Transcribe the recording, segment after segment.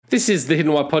This is the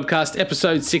Hidden Why Podcast,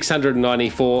 episode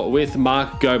 694 with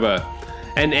Mark Gober.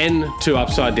 An end to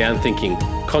upside down thinking,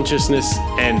 consciousness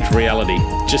and reality.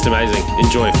 Just amazing.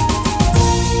 Enjoy.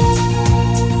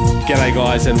 G'day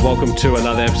guys, and welcome to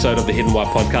another episode of the Hidden Why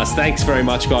Podcast. Thanks very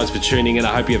much guys for tuning in.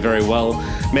 I hope you're very well.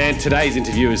 Man, today's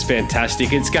interview is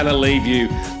fantastic. It's going to leave you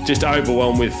just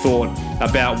overwhelmed with thought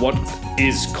about what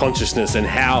is consciousness and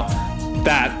how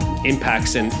that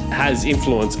impacts and has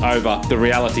influence over the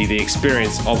reality, the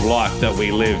experience of life that we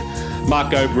live.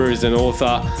 Mark Gober is an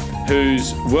author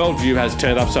whose worldview has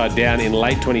turned upside down in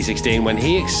late 2016 when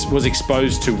he was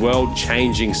exposed to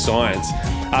world-changing science.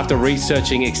 After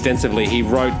researching extensively, he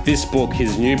wrote this book,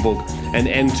 his new book, An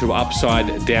End to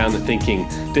Upside Down Thinking,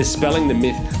 dispelling the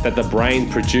myth that the brain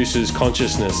produces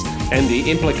consciousness and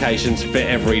the implications for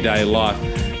everyday life.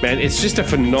 Man, it's just a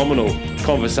phenomenal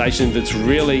conversation that's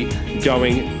really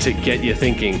going to get you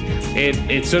thinking.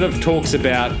 It sort of talks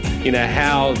about,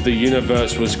 how the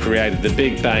universe was created, the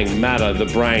Big Bang, matter, the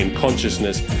brain,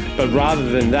 consciousness. But rather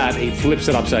than that, he flips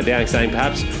it upside down, saying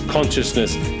perhaps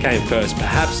consciousness came first.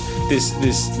 Perhaps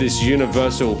this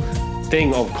universal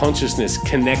thing of consciousness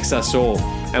connects us all.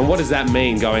 And what does that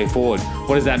mean going forward?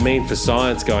 What does that mean for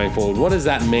science going forward? What does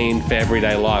that mean for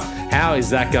everyday life? How is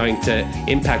that going to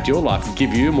impact your life,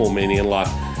 give you more meaning in life?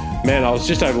 Man, I was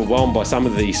just overwhelmed by some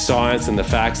of the science and the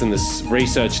facts and the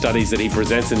research studies that he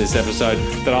presents in this episode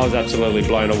that I was absolutely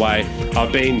blown away.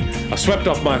 I've swept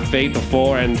off my feet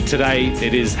before, and today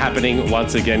it is happening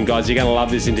once again, guys. You're going to love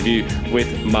this interview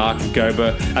with Mark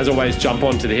Gober. As always, jump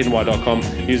on to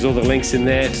thehiddenwhy.com, use all the links in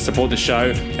there to support the show,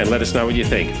 and let us know what you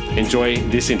think. Enjoy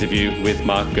this interview with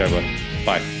Mark Gober.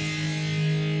 Bye.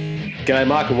 G'day,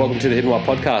 Mark, and welcome to the Hidden Why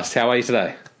Podcast. How are you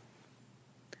today?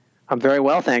 I'm very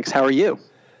well, thanks. How are you?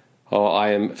 Oh, I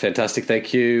am fantastic,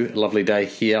 thank you. Lovely day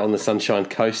here on the Sunshine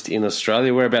Coast in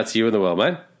Australia. Whereabouts are you in the world,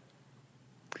 mate?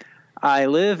 I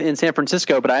live in San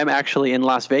Francisco, but I am actually in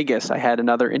Las Vegas. I had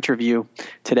another interview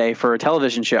today for a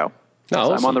television show. So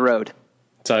awesome. I'm on the road.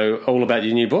 So all about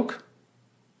your new book?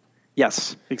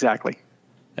 Yes, exactly.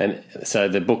 And so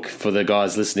the book, for the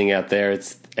guys listening out there,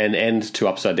 it's An End to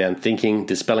Upside Down Thinking,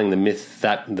 dispelling the myth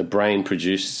that the brain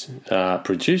produces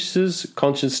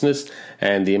consciousness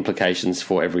and the implications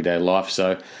for everyday life.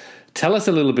 So tell us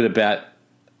a little bit about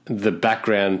the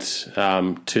background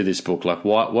to this book. Like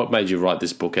what made you write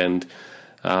this book and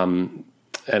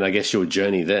I guess your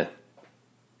journey there.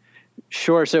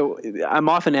 Sure. So I'm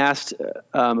often asked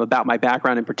about my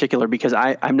background in particular because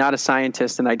I'm not a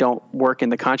scientist and I don't work in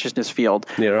the consciousness field.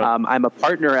 Yeah, right. I'm a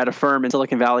partner at a firm in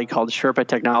Silicon Valley called Sherpa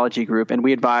Technology Group, and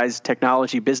we advise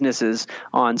technology businesses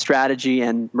on strategy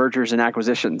and mergers and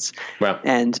acquisitions. Wow.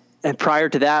 And prior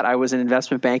to that, I was an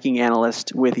investment banking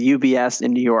analyst with UBS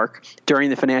in New York during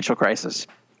the financial crisis.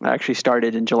 I actually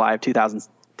started in July of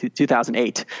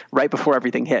 2008, right before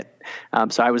everything hit.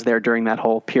 So I was there during that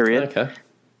whole period. Okay.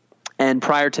 And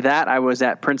prior to that, I was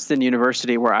at Princeton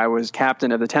University where I was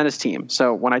captain of the tennis team.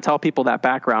 So when I tell people that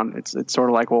background, it's sort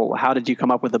of like, well, how did you come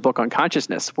up with a book on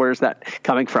consciousness? Where's that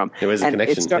coming from? Where's the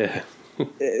connection?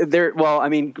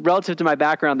 Relative to my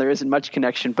background, there isn't much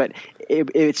connection, but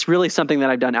it's really something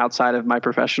that I've done outside of my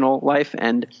professional life.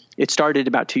 And it started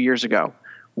about 2 years ago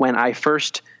when I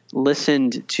first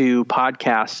listened to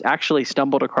podcasts, actually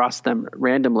stumbled across them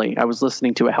randomly. I was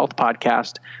listening to a health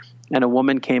podcast, and a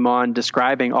woman came on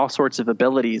describing all sorts of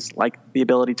abilities, like the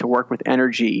ability to work with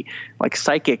energy, like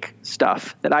psychic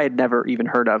stuff that I had never even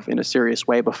heard of in a serious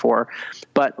way before.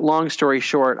 But long story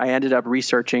short, I ended up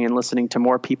researching and listening to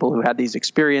more people who had these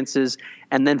experiences,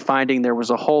 and then finding there was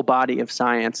a whole body of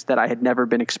science that I had never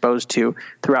been exposed to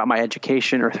throughout my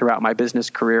education or throughout my business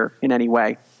career in any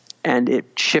way. And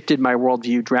it shifted my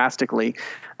worldview drastically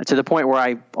to the point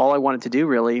where all I wanted to do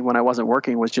really when I wasn't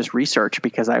working was just research,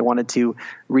 because I wanted to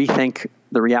rethink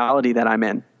the reality that I'm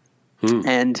in.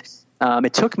 And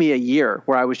it took me a year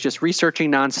where I was just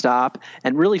researching nonstop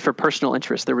and really for personal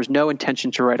interest. There was no intention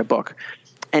to write a book.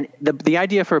 And the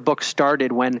idea for a book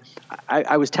started when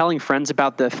I was telling friends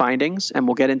about the findings, and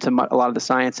we'll get into a lot of the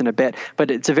science in a bit,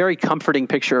 but it's a very comforting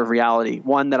picture of reality,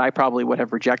 one that I probably would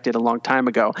have rejected a long time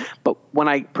ago. But when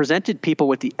I presented people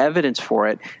with the evidence for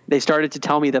it, they started to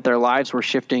tell me that their lives were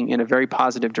shifting in a very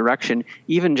positive direction,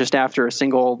 even just after a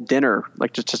single dinner,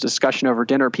 like just a discussion over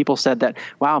dinner. People said that,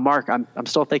 wow, Mark, I'm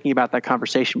still thinking about that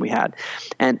conversation we had.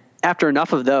 And after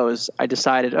enough of those, I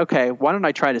decided, okay, why don't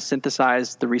I try to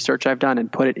synthesize the research I've done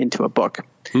and put it into a book?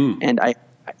 And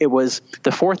it was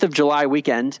the 4th of July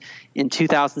weekend in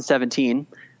 2017,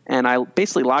 and I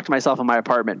basically locked myself in my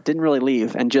apartment, didn't really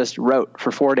leave, and just wrote for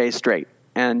 4 days straight.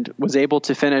 and was able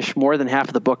to finish more than half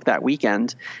of the book that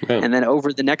weekend. Okay. And then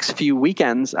over the next few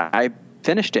weekends, I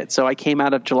finished it. So I came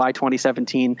out of July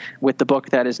 2017 with the book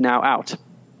that is now out.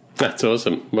 That's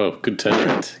awesome. Well, good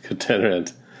turnaround. Good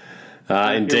turnaround.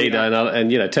 Indeed,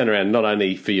 and turnaround not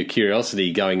only for your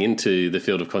curiosity going into the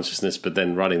field of consciousness, but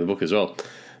then writing the book as well.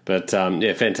 But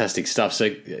fantastic stuff.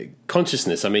 So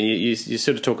consciousness. I mean, you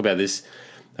sort of talk about this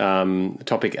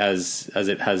topic as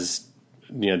it has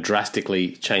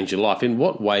drastically changed your life. In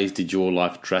what ways did your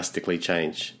life drastically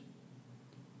change?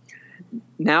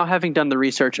 Now, having done the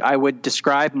research, I would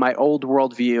describe my old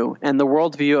worldview and the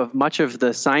worldview of much of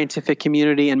the scientific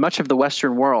community and much of the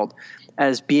Western world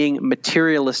as being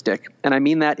materialistic. And I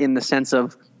mean that in the sense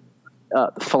of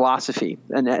philosophy.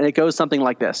 And it goes something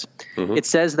like this. Mm-hmm. It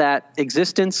says that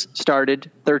existence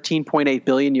started 13.8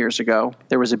 billion years ago.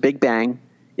 There was a big bang.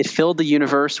 It filled the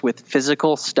universe with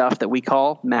physical stuff that we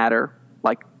call matter,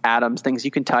 like atoms, things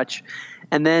you can touch.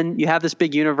 And then you have this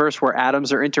big universe where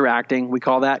atoms are interacting. We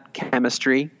call that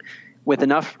chemistry. With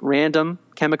enough random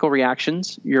chemical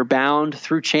reactions, you're bound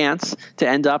through chance to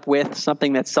end up with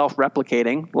something that's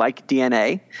self-replicating, like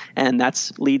DNA. And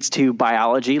that leads to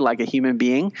biology, like a human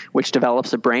being, which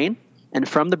develops a brain. And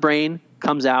from the brain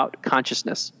comes out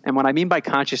consciousness. And what I mean by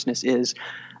consciousness is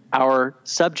our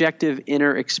subjective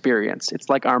inner experience. It's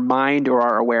like our mind or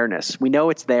our awareness. We know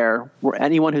it's there.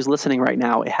 Anyone who's listening right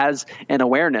now, it has an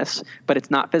awareness, but it's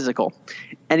not physical.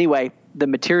 Anyway, the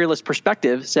materialist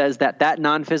perspective says that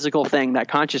non-physical thing, that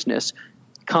consciousness,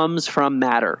 comes from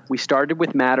matter. We started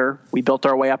with matter. We built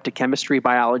our way up to chemistry,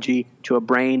 biology, to a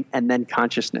brain, and then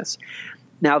consciousness.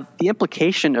 Now, the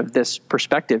implication of this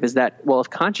perspective is that, well, if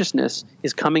consciousness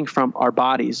is coming from our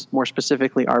bodies, more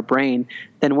specifically our brain,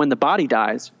 then when the body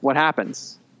dies, what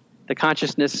happens? The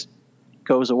consciousness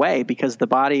goes away because the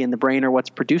body and the brain are what's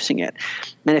producing it.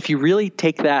 And if you really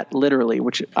take that literally,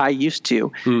 which I used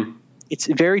to, it's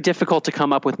very difficult to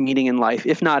come up with meaning in life,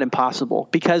 if not impossible,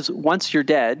 because once you're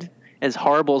dead, as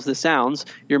horrible as this sounds,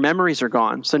 your memories are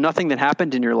gone. So nothing that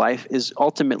happened in your life is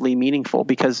ultimately meaningful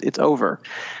because it's over.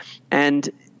 And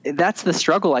that's the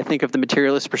struggle, I think, of the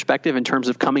materialist perspective in terms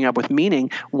of coming up with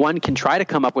meaning. One can try to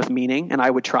come up with meaning, and I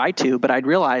would try to, but I'd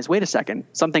realize, wait a second,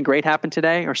 something great happened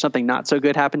today or something not so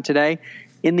good happened today.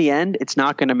 In the end, it's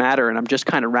not going to matter, and I'm just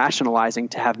kind of rationalizing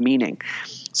to have meaning.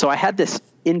 So I had this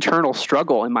internal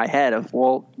struggle in my head of,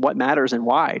 well, what matters and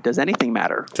why? Does anything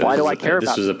matter? So why do I care about it?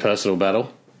 This was a personal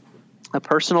battle? A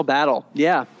personal battle,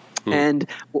 yeah. And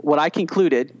what I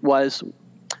concluded was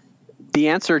the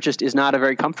answer just is not a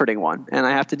very comforting one, and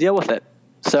I have to deal with it.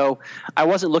 So I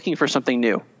wasn't looking for something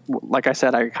new. Like I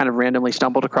said, I kind of randomly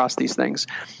stumbled across these things.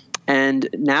 And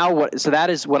now so that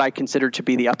is what I consider to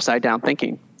be the upside down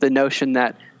thinking, the notion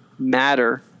that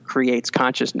matter creates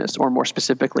consciousness, or more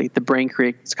specifically, the brain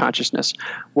creates consciousness.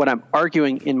 What I'm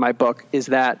arguing in my book is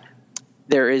that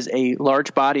there is a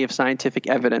large body of scientific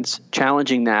evidence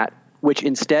challenging that, which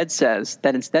instead says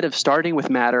that instead of starting with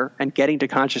matter and getting to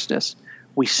consciousness,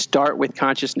 we start with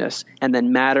consciousness, and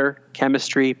then matter,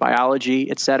 chemistry,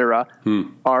 biology, etc.,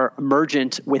 are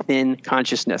emergent within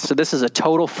consciousness. So this is a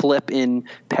total flip in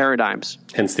paradigms.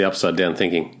 Hence the upside down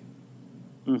thinking.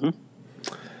 Mm-hmm.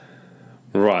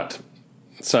 Right.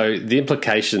 So the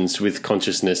implications with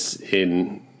consciousness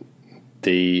in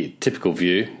the typical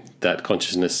view that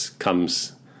consciousness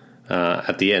comes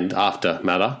at the end after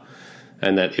matter,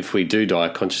 and that if we do die,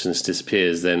 consciousness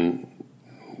disappears, then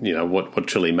what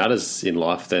truly matters in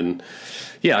life, then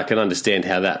I can understand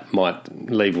how that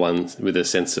might leave one with a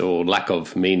sense or lack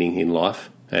of meaning in life,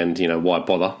 and why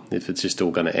bother if it's just all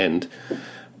going to end.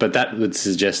 But that would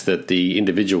suggest that the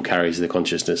individual carries the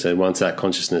consciousness, and once that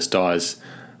consciousness dies,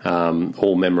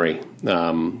 all memory,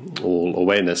 all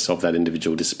awareness of that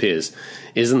individual disappears.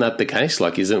 Isn't that the case?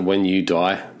 Like, isn't when you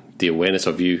die, the awareness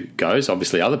of you goes?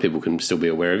 Obviously other people can still be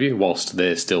aware of you whilst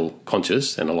they're still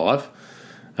conscious and alive.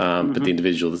 But the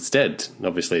individual that's dead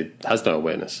obviously has no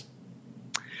awareness.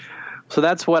 So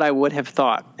that's what I would have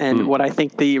thought. And what I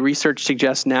think the research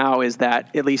suggests now is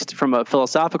that, at least from a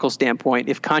philosophical standpoint,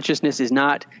 if consciousness is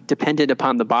not dependent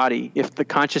upon the body, if the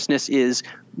consciousness is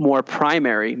more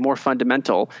primary, more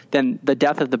fundamental, then the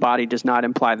death of the body does not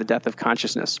imply the death of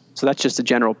consciousness. So that's just a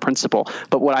general principle.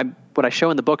 But what I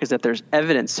show in the book is that there's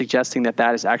evidence suggesting that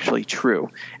that is actually true.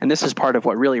 And this is part of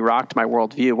what really rocked my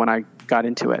worldview when I got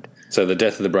into it. So the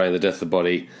death of the brain, the death of the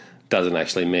body doesn't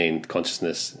actually mean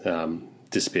consciousness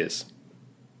disappears.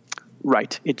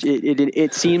 Right.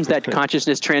 It seems that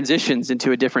consciousness transitions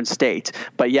into a different state.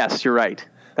 But yes, you're right.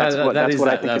 That's what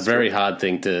I think is very true. hard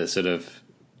thing to sort of,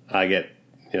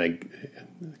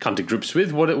 come to grips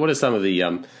with. What are some of the?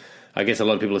 I guess a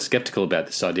lot of people are skeptical about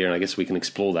this idea, and I guess we can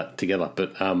explore that together.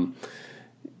 But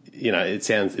it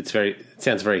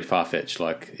sounds very far fetched.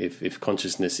 Like if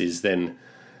consciousness is then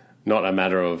not a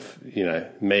matter of,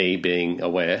 me being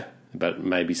aware, but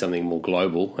maybe something more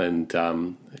global and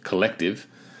collective.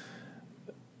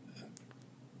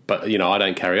 But, I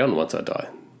don't carry on once I die.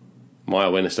 My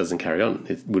awareness doesn't carry on,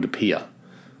 it would appear.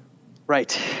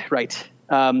 Right.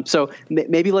 So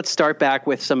maybe let's start back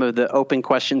with some of the open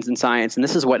questions in science. And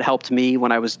this is what helped me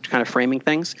when I was kind of framing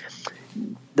things.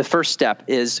 The first step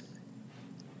is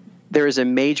there is a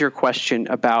major question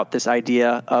about this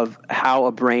idea of how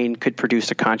a brain could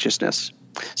produce a consciousness.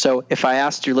 So if I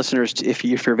asked your listeners, if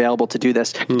you're available to do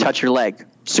this, touch your leg,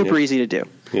 super easy to do.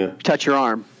 Yeah. Touch your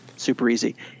arm, super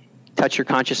easy. Touch your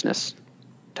consciousness,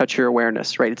 touch your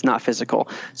awareness, right? It's not physical.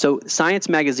 So Science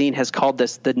Magazine has called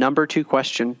this the number 2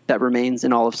 question that remains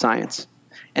in all of science.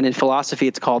 And in philosophy,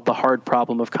 it's called the hard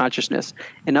problem of consciousness.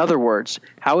 In other words,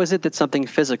 how is it that something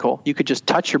physical, you could just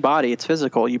touch your body, it's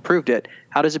physical, you proved it.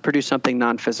 How does it produce something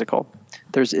non-physical?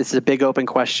 It's a big open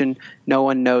question. No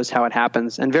one knows how it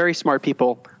happens. And very smart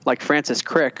people like Francis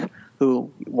Crick,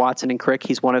 Watson and Crick,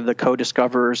 he's one of the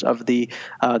co-discoverers of the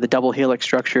double helix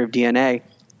structure of DNA.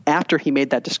 After he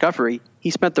made that discovery, he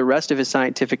spent the rest of his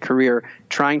scientific career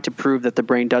trying to prove that the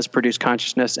brain does produce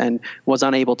consciousness and was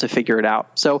unable to figure it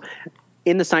out. So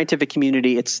in the scientific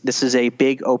community, this is a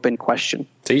big open question.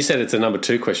 So you said it's a number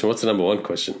 2 question. What's the number 1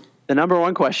 question? The number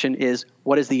 1 question is,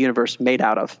 what is the universe made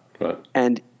out of? Right.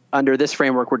 And under this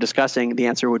framework we're discussing, the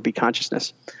answer would be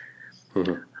consciousness.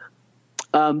 Mm-hmm.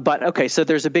 But okay, so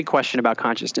there's a big question about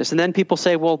consciousness. And then people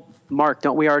say, well, Mark,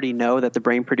 don't we already know that the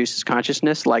brain produces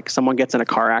consciousness? Like someone gets in a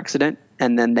car accident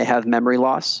and then they have memory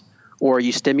loss. Or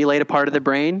you stimulate a part of the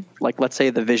brain, like let's say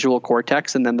the visual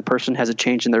cortex, and then the person has a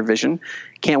change in their vision.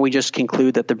 Can't we just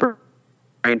conclude that the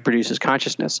brain produces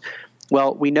consciousness?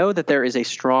 Well, we know that there is a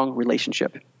strong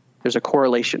relationship. There's a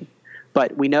correlation.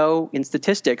 But we know in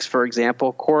statistics, for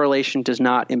example, correlation does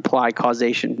not imply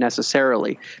causation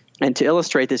necessarily. And to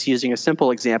illustrate this using a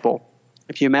simple example,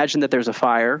 if you imagine that there's a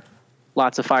fire,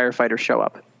 lots of firefighters show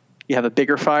up. You have a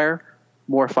bigger fire,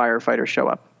 more firefighters show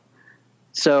up.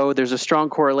 So there's a strong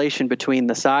correlation between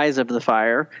the size of the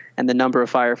fire and the number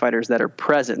of firefighters that are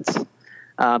present.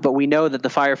 But we know that the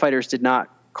firefighters did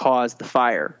not cause the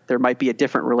fire. There might be a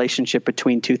different relationship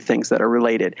between two things that are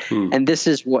related. And this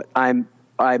is what I'm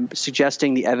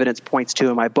suggesting the evidence points to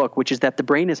in my book, which is that the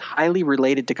brain is highly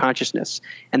related to consciousness.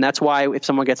 And that's why if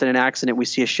someone gets in an accident, we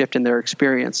see a shift in their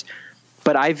experience.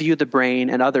 But I view the brain,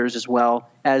 and others as well,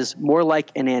 as more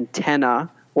like an antenna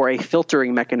or a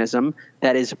filtering mechanism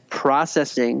that is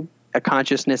processing a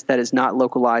consciousness that is not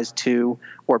localized to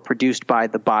or produced by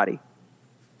the body,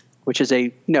 which is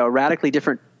a radically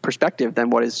different perspective than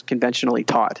what is conventionally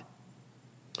taught.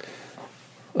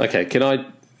 Okay,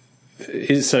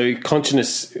 so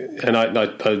consciousness, and I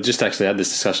just actually had this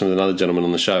discussion with another gentleman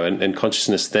on the show, and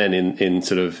consciousness then in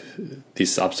sort of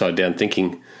this upside down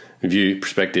thinking view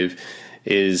perspective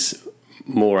is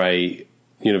more a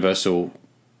universal,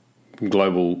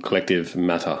 global, collective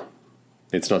matter.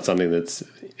 It's not something that's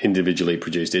individually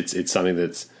produced. It's something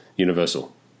that's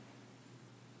universal.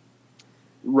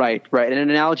 Right. And an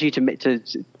analogy to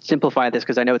simplify this,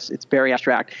 because I know it's very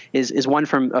abstract, is one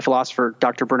from a philosopher,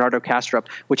 Dr. Bernardo Kastrup,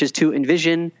 which is to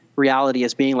envision reality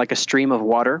as being like a stream of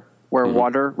water, where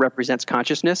water represents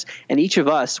consciousness. And each of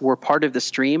us, we're part of the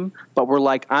stream, but we're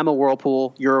like, I'm a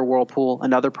whirlpool, you're a whirlpool,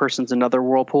 another person's another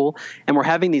whirlpool. And we're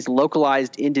having these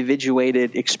localized,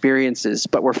 individuated experiences,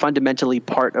 but we're fundamentally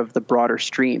part of the broader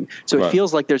stream. So it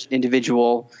feels like there's an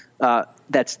individual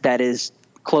that is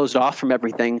closed off from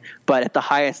everything, but at the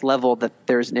highest level that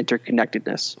there's an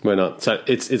interconnectedness. We're not. So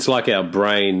it's like our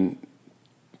brain,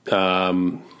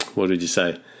 what did you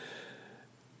say?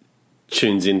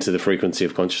 Tunes into the frequency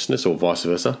of consciousness, or vice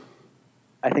versa?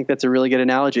 I think that's a really good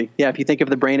analogy. Yeah, if you think of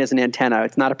the brain as an antenna,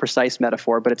 it's not a precise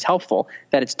metaphor, but it's helpful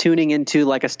that it's tuning into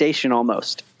like a station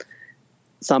almost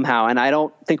somehow. And I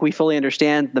don't think we fully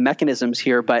understand the mechanisms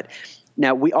here, but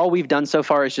now all we've done so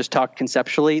far is just talk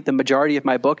conceptually. The majority of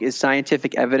my book is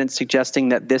scientific evidence suggesting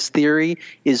that this theory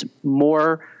is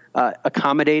more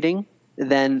accommodating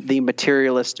than the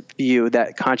materialist view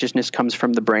that consciousness comes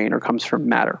from the brain or comes from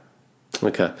matter.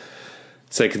 Okay.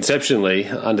 So conceptually,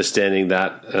 understanding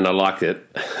that, and I like it,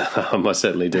 I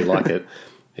certainly do like it,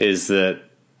 is that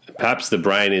perhaps the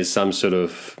brain is some sort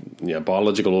of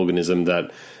biological organism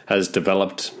that has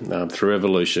developed through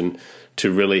evolution to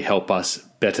really help us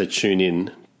better tune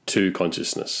in to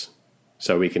consciousness,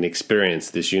 so we can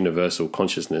experience this universal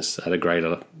consciousness at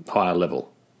a higher level.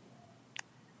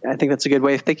 I think that's a good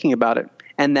way of thinking about it,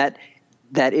 and that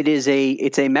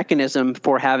it's a mechanism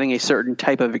for having a certain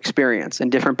type of experience,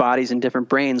 and different bodies and different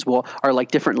brains are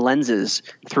like different lenses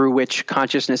through which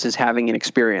consciousness is having an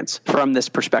experience from this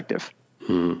perspective.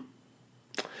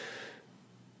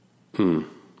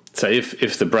 So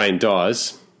if the brain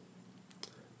dies,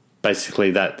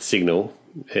 basically that signal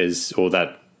is, or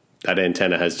that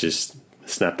antenna has just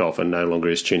snapped off and no longer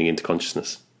is tuning into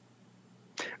consciousness.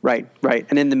 Right.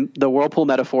 And in the whirlpool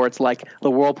metaphor, it's like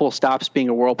the whirlpool stops being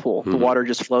a whirlpool. The water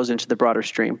just flows into the broader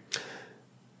stream.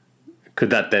 Could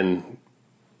that then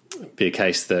be a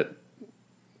case that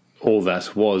all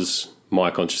that was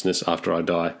my consciousness after I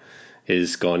die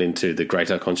is gone into the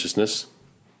greater consciousness,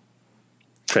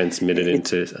 transmitted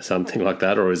into something like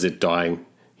that? Or is it dying,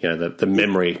 the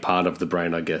memory part of the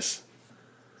brain, I guess?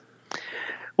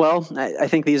 Well, I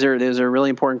think those are really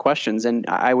important questions. And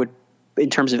I would, in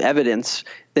terms of evidence,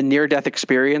 the near-death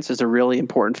experience is a really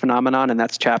important phenomenon, and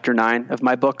that's chapter 9 of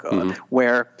my book,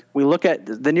 where we look at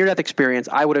the near-death experience.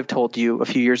 I would have told you a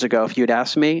few years ago, if you had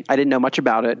asked me, I didn't know much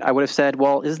about it. I would have said,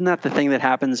 well, isn't that the thing that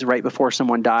happens right before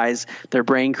someone dies? Their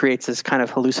brain creates this kind of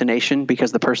hallucination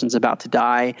because the person's about to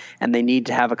die, and they need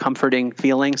to have a comforting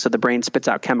feeling, so the brain spits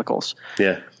out chemicals.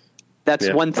 Yeah. That's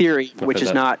one theory, which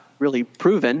is not really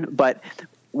proven, but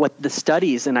what the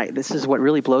studies, and this is what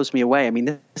really blows me away. I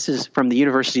mean, this is from the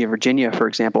University of Virginia, for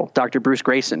example, Dr. Bruce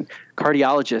Grayson,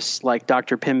 cardiologists like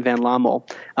Dr. Pim van Lommel,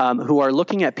 who are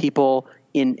looking at people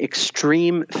in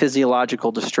extreme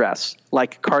physiological distress,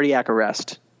 like cardiac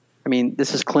arrest. I mean,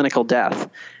 this is clinical death.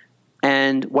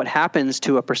 And what happens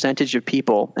to a percentage of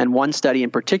people, and one study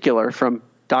in particular from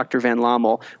Dr. van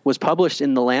Lommel was published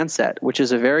in The Lancet, which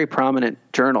is a very prominent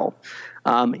journal.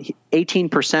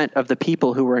 18% of the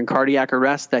people who were in cardiac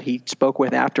arrest that he spoke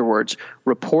with afterwards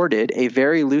reported a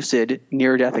very lucid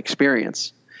near-death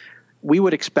experience. We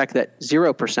would expect that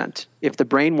 0%, if the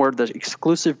brain were the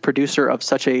exclusive producer of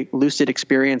such a lucid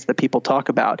experience that people talk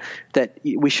about, that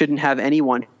we shouldn't have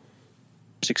anyone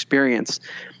experience.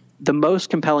 The most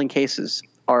compelling cases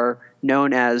are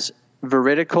known as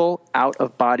veridical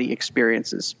out-of-body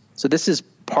experiences. So this is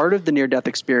part of the near-death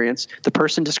experience. The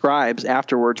person describes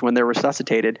afterwards when they're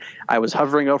resuscitated, I was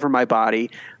hovering over my body,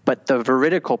 but the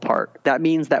veridical part, that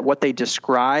means that what they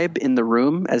describe in the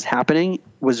room as happening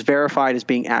was verified as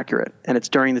being accurate, and it's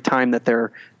during the time that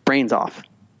their brain's off.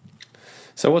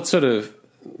 So what sort of,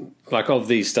 of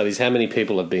these studies, how many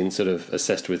people have been sort of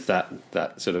assessed with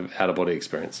that sort of out-of-body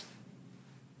experience?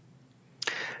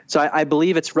 So I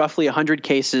believe it's roughly 100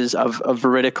 cases of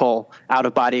veridical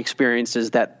out-of-body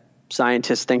experiences that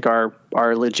scientists think are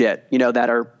legit, that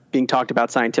are being talked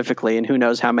about scientifically, and who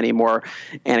knows how many more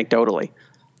anecdotally.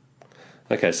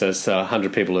 Okay, so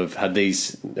 100 people have had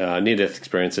these near-death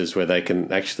experiences where they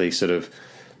can actually sort of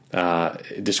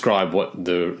describe what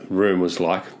the room was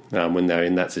like when they're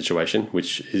in that situation,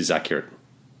 which is accurate.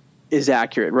 Is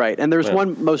accurate, right. And there's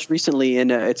one most recently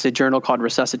it's a journal called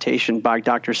Resuscitation by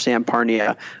Dr. Sam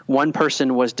Parnia. One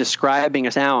person was describing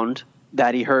a sound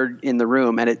that he heard in the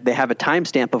room, and they have a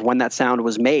timestamp of when that sound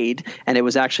was made, and it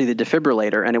was actually the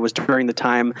defibrillator, and it was during the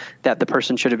time that the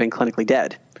person should have been clinically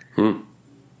dead.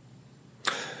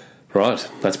 Right,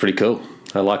 that's pretty cool.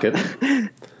 I like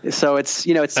it. So it's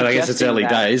and I guess it's early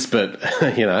days, but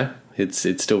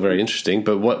it's still very interesting.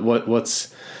 But what's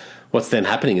then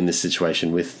happening in this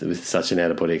situation with such an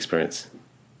out-of-body experience?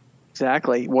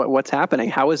 Exactly. What's happening?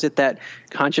 How is it that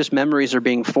conscious memories are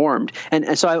being formed?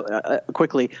 And so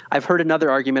quickly, I've heard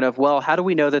another argument of, well, how do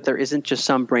we know that there isn't just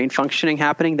some brain functioning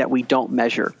happening that we don't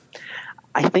measure?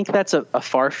 I think that's a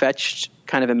far-fetched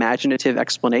kind of imaginative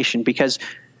explanation, because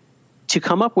to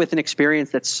come up with an experience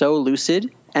that's so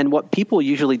lucid, and what people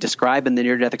usually describe in the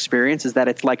near-death experience is that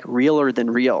it's like realer than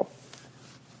real.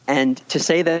 And to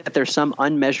say that there's some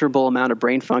unmeasurable amount of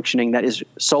brain functioning that is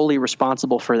solely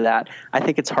responsible for that, I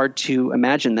think it's hard to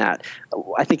imagine that.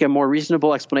 I think a more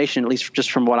reasonable explanation, at least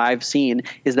just from what I've seen,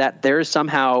 is that there is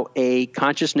somehow a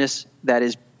consciousness that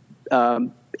is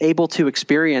able to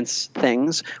experience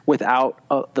things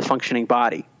without the functioning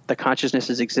body. The consciousness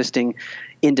is existing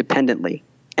independently.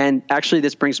 And actually,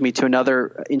 this brings me to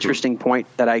another interesting point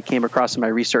that I came across in my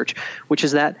research, which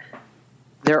is that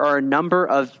there are a number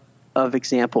of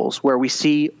examples where we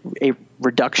see a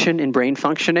reduction in brain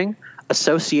functioning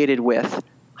associated with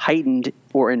heightened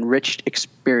or enriched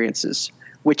experiences,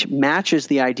 which matches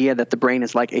the idea that the brain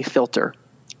is like a filter.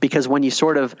 Because when you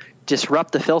sort of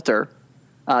disrupt the filter,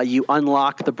 you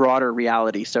unlock the broader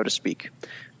reality, so to speak.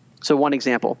 So one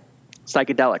example,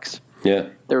 psychedelics. Yeah.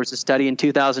 There was a study in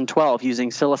 2012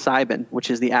 using psilocybin, which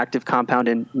is the active compound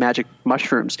in magic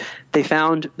mushrooms.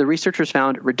 The researchers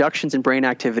found reductions in brain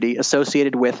activity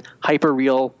associated with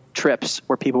hyperreal trips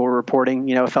where people were reporting,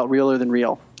 it felt realer than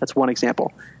real. That's one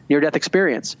example. Near-death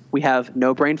experience. We have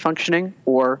no brain functioning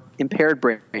or impaired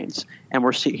brains, and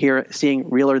we're seeing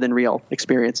realer than real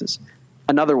experiences.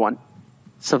 Another one,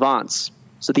 savants.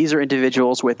 So these are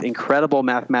individuals with incredible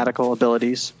mathematical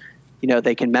abilities.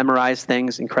 They can memorize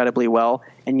things incredibly well,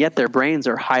 and yet their brains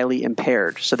are highly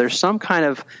impaired. So there's some kind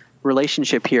of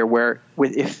relationship here where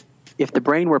if the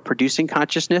brain were producing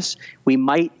consciousness, we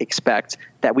might expect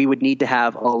that we would need to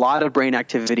have a lot of brain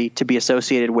activity to be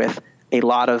associated with a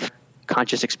lot of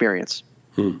conscious experience.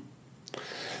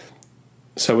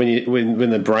 So when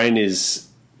the brain is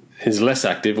less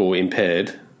active or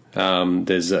impaired,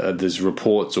 there's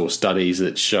reports or studies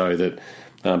that show that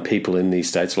people in these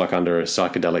states, like under a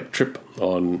psychedelic trip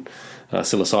on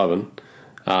psilocybin,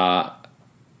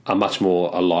 are much more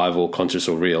alive or conscious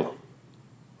or real.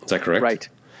 Is that correct?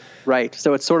 Right.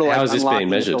 So it's sort of like how is this being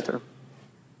measured?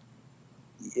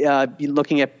 You're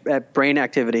looking at brain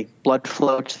activity, blood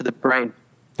flow to the brain.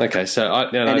 Okay, so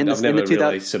I've never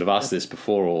really sort of asked this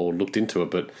before or looked into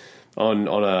it, but on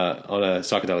a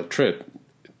psychedelic trip,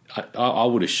 I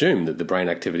would assume that the brain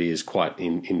activity is quite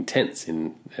intense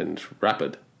and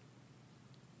rapid.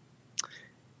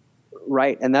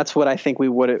 Right, and that's what I think we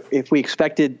would, if we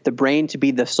expected the brain to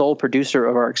be the sole producer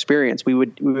of our experience, we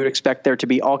would expect there to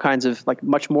be all kinds of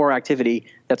much more activity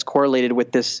that's correlated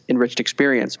with this enriched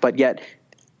experience, but yet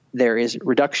there is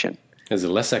reduction. There's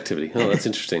less activity. Oh, that's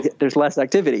interesting. There's less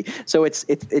activity. So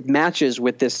it matches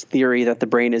with this theory that the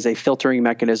brain is a filtering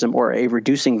mechanism or a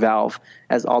reducing valve,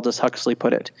 as Aldous Huxley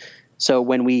put it. So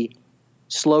when we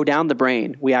slow down the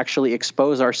brain, we actually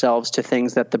expose ourselves to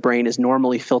things that the brain is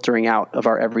normally filtering out of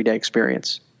our everyday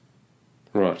experience.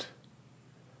 Right.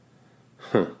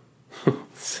 Huh.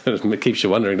 So it keeps you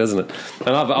wondering, doesn't it?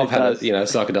 And I've had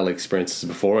psychedelic experiences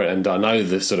before, and I know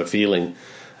the sort of feeling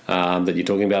that you're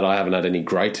talking about. I haven't had any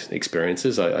great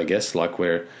experiences, I guess, like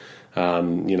where,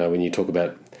 when you talk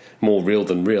about more real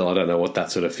than real, I don't know what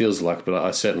that sort of feels like, but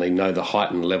I certainly know the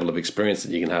heightened level of experience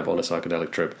that you can have on a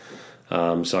psychedelic trip.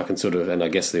 So I can sort of, and I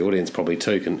guess the audience probably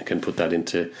too, can put that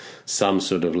into some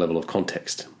sort of level of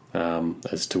context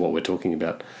as to what we're talking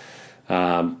about.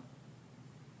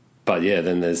 But yeah,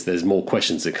 then there's more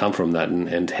questions that come from that,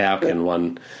 and how can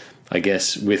one, I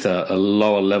guess, with a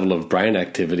lower level of brain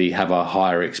activity, have a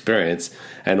higher experience,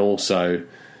 and also,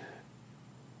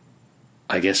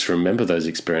 I guess, remember those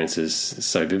experiences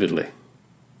so vividly.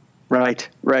 Right.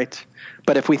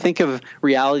 But if we think of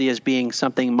reality as being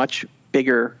something much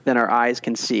bigger than our eyes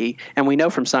can see, and we know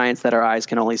from science that our eyes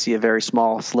can only see a very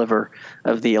small sliver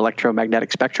of the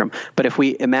electromagnetic spectrum. But if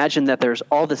we imagine that there's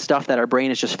all this stuff that our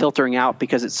brain is just filtering out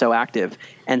because it's so active,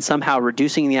 and somehow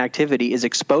reducing the activity is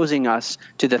exposing us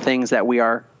to the things that we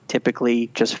are typically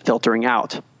just filtering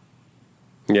out.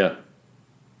 Yeah.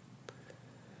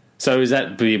 So is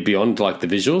that beyond the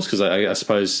visuals? Because I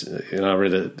suppose I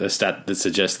read a stat that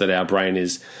suggests that our brain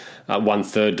is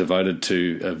 1/3 devoted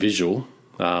to visual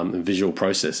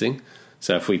processing.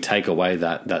 So if we take away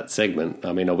that segment,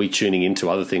 I mean, are we tuning into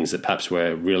other things that perhaps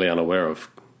we're really unaware of?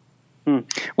 Well,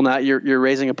 now you're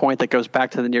raising a point that goes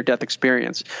back to the near-death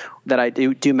experience that I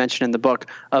do mention in the book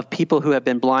of people who have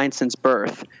been blind since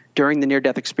birth. During the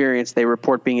near-death experience, they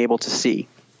report being able to see.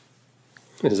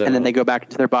 And then they go back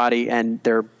into their body and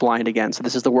they're blind again. So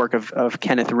this is the work of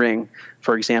Kenneth Ring,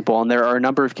 for example. And there are a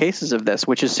number of cases of this,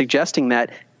 which is suggesting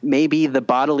that maybe the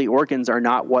bodily organs are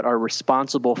not what are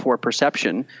responsible for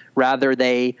perception. Rather,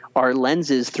 they are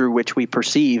lenses through which we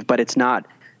perceive, but it's not,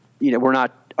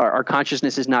 our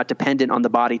consciousness is not dependent on the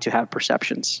body to have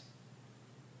perceptions.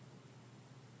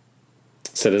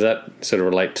 So does that sort of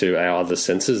relate to our other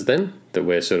senses then, that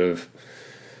we're sort of...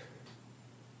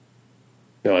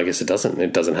 No, I guess it doesn't.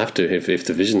 It doesn't have to. If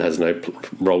the vision has no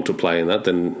role to play in that,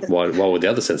 then why would the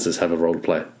other senses have a role to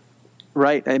play?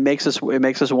 Right. It makes us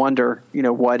wonder,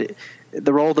 what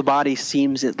the role of the body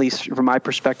seems, at least from my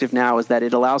perspective now, is that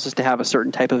it allows us to have a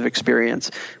certain type of experience,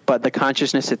 but the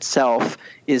consciousness itself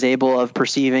is able of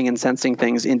perceiving and sensing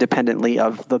things independently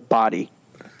of the body.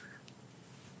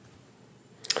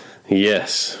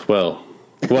 Yes. Well,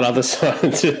 what other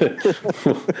science?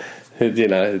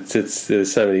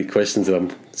 There's so many questions that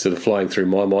I'm sort of flying through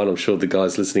my mind. I'm sure the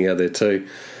guys listening out there too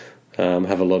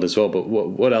have a lot as well. But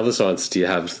what other science do you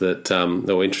have that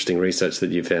or interesting research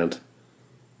that you found?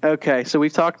 Okay, so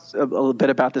we've talked a little bit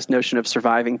about this notion of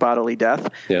surviving bodily death,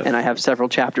 and I have several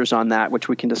chapters on that, which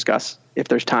we can discuss if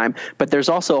there's time. But there's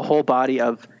also a whole body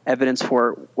of evidence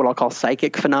for what I'll call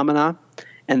psychic phenomena,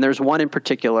 and there's one in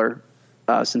particular,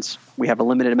 since we have a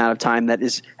limited amount of time, that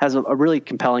has a really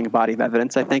compelling body of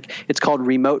evidence, I think. It's called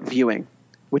remote viewing,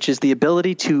 which is the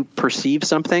ability to perceive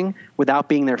something without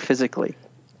being there physically.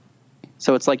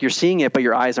 So it's like you're seeing it, but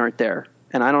your eyes aren't there.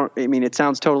 And it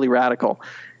sounds totally radical.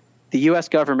 The U.S.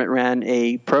 government ran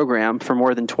a program for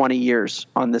more than 20 years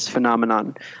on this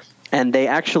phenomenon, and they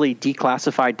actually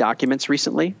declassified documents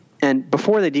recently And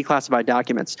before they declassified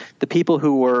documents, the people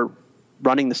who were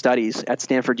running the studies at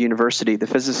Stanford University, the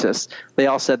physicists, they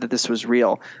all said that this was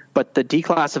real. But the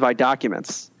declassified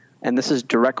documents, and this is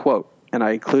direct quote, and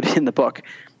I include it in the book,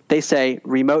 they say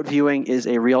remote viewing is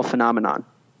a real phenomenon.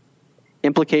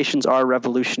 Implications are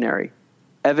revolutionary.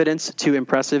 Evidence too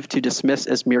impressive to dismiss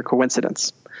as mere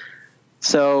coincidence.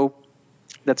 So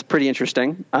that's pretty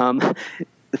interesting.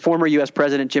 The former U.S.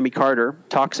 President Jimmy Carter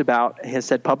has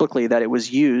said publicly that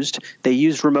they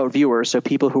used remote viewers, so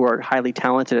people who are highly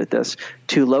talented at this,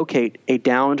 to locate a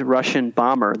downed Russian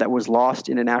bomber that was lost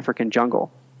in an African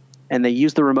jungle. And they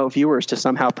used the remote viewers to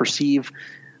somehow perceive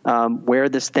where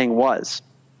this thing was.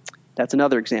 That's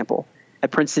another example.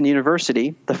 At Princeton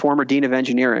University, the former dean of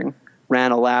engineering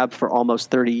ran a lab for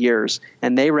almost 30 years,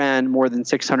 and they ran more than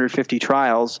 650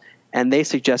 trials, and they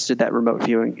suggested that remote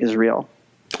viewing is real.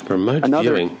 Remote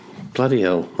viewing? Bloody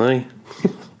hell, eh?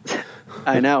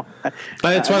 I know.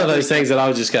 It's one of those things that I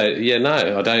would just go, yeah,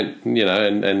 no, I don't,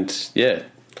 and yeah.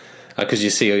 Because you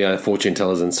see, fortune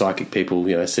tellers and psychic people,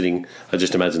 sitting, I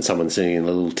just imagine someone sitting in a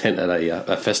little tent at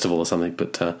a festival or something,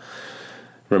 but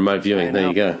remote viewing, there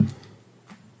you go.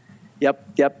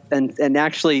 Yep. And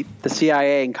actually, the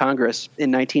CIA and Congress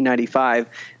in 1995,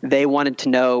 they wanted to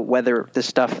know whether this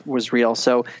stuff was real.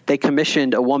 So they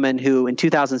commissioned a woman who, in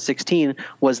 2016,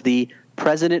 was the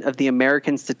president of the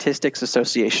American Statistics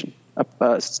Association,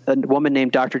 a woman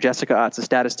named Dr. Jessica Utts, a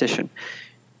statistician.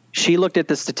 She looked at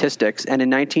the statistics and in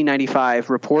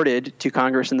 1995 reported to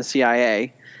Congress and the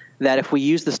CIA that if we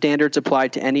use the standards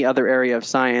applied to any other area of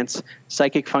science,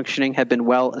 psychic functioning had been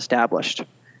well established.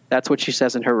 That's what she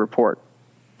says in her report.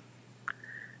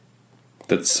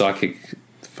 That psychic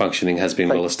functioning has been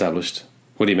well established.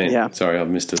 What do you mean? Yeah. Sorry, I've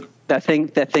missed it. That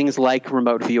things like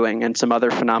remote viewing and some other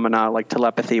phenomena like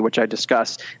telepathy, which I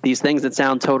discussed, these things that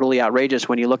sound totally outrageous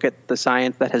when you look at the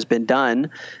science that has been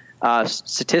done,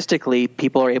 statistically,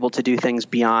 people are able to do things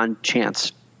beyond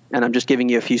chance. And I'm just giving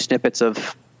you a few snippets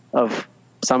of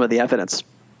some of the evidence.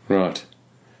 Right.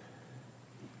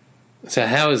 So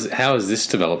how is this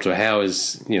developed, or how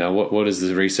is what is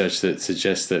the research that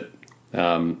suggests that?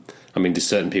 Do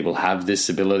certain people have this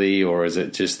ability, or is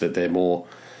it just that they're more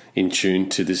in tune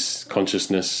to this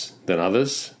consciousness than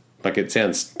others? Like, it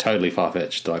sounds totally far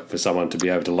fetched. Like, for someone to be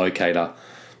able to locate I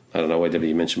don't know, whatever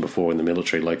you mentioned before in the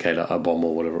military, locate a bomb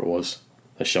or whatever it was,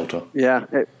 a shelter. Yeah,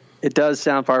 it does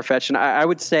sound far fetched, and I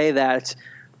would say that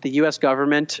the U.S.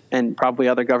 government and probably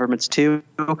other governments too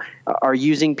are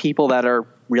using people that are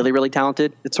really, really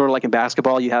talented. It's sort of like in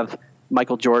basketball, you have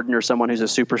Michael Jordan or someone who's a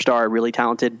superstar, really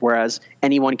talented, whereas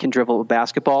anyone can dribble a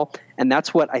basketball. And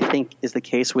that's what I think is the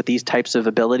case with these types of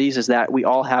abilities, is that we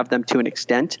all have them to an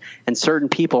extent, and certain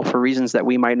people, for reasons that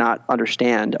we might not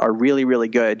understand, are really, really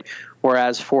good,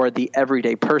 whereas for the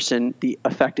everyday person, the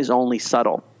effect is only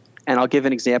subtle. And I'll give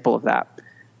an example of that.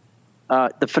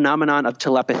 The phenomenon of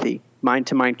telepathy,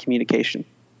 mind-to-mind communication.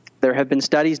 There have been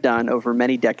studies done over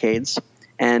many decades,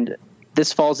 and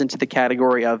this falls into the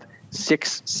category of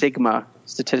 6 sigma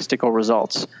statistical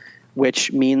results,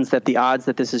 which means that the odds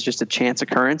that this is just a chance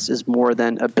occurrence is more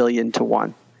than 1 billion to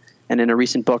 1. And in a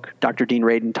recent book, Dr. Dean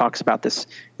Radin talks about this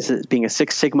as being a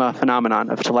 6 sigma phenomenon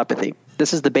of telepathy.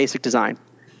 This is the basic design.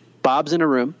 Bob's in a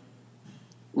room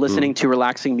listening to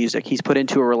relaxing music. He's put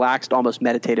into a relaxed, almost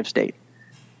meditative state.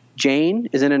 Jane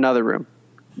is in another room.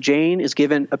 Jane is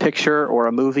given a picture or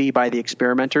a movie by the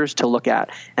experimenters to look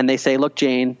at. And they say, look,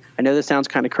 Jane, I know this sounds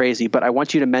kind of crazy, but I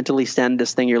want you to mentally send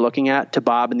this thing you're looking at to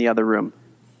Bob in the other room.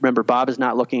 Remember, Bob is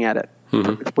not looking at it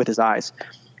with his eyes.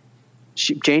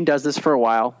 Jane does this for a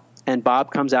while, and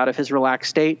Bob comes out of his relaxed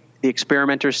state. The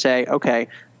experimenters say, okay,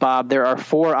 Bob, there are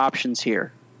 4 options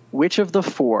here. Which of the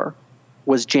 4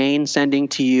 was Jane sending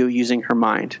to you using her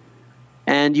mind?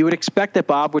 And you would expect that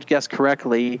Bob would guess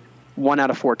correctly 1 out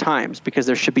of 4 times, because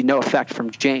there should be no effect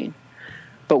from Jane.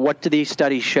 But what do these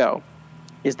studies show?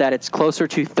 Is that it's closer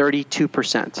to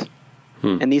 32%.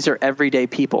 And these are everyday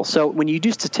people. So when you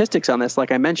do statistics on this,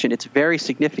 like I mentioned, it's very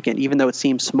significant, even though it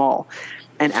seems small.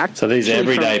 And so these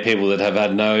everyday people that have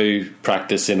had no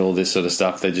practice in all this sort of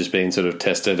stuff, they're just being sort of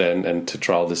tested and to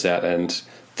trial this out, and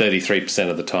 33%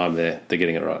 of the time they're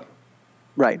getting it right.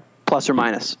 Right, plus or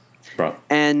minus. Right.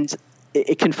 And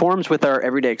it conforms with our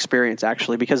everyday experience,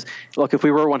 actually, because, look, if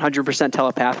we were 100%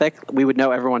 telepathic, we would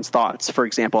know everyone's thoughts, for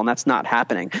example, and that's not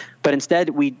happening. But instead,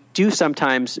 we do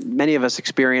sometimes, many of us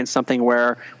experience something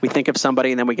where we think of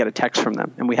somebody and then we get a text from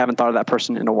them, and we haven't thought of that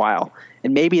person in a while.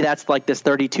 And maybe that's like this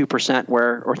 32%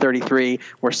 or 33,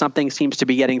 where something seems to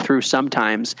be getting through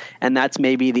sometimes, and that's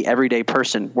maybe the everyday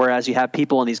person, whereas you have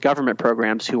people in these government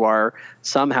programs who are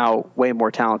somehow way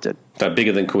more talented. That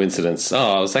bigger than coincidence.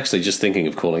 Oh, I was actually just thinking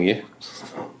of calling you.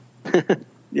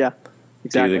 Yeah,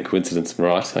 exactly. The coincidence,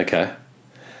 right? Okay.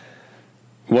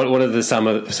 What are some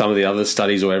of the other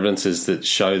studies or evidences that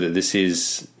show that this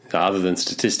is, other than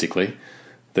statistically,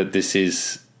 that this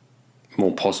is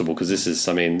more possible? Because this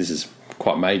is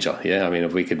quite major. Yeah, I mean,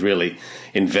 if we could really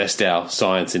invest our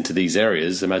science into these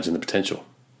areas, imagine the potential.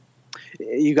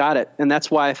 You got it. And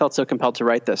that's why I felt so compelled to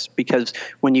write this, because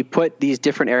when you put these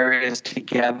different areas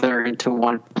together into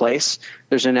one place,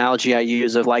 there's an analogy I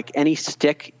use of like any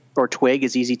stick or twig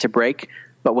is easy to break,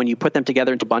 but when you put them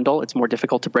together into a bundle, it's more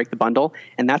difficult to break the bundle.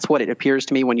 And that's what it appears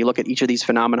to me when you look at each of these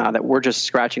phenomena that we're just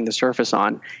scratching the surface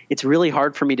on. It's really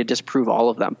hard for me to disprove all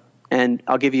of them. And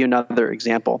I'll give you another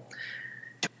example.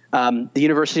 The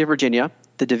University of Virginia,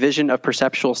 the Division of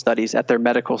Perceptual Studies at their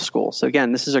medical school. So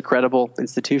again, this is a credible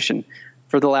institution.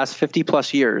 For the last 50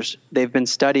 plus years, they've been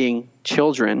studying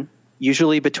children,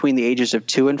 usually between the ages of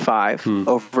 2 and 5,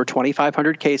 over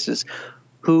 2,500 cases,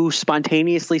 who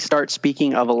spontaneously start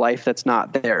speaking of a life that's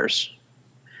not theirs.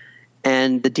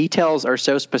 And the details are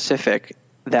so specific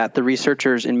that the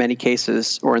researchers in many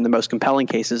cases, or in the most compelling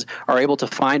cases, are able to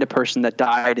find a person that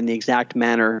died in the exact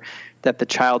manner that the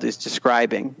child is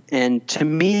describing. And to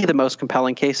me, the most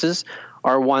compelling cases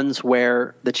are ones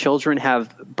where the children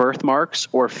have birthmarks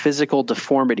or physical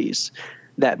deformities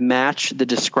that match the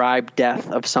described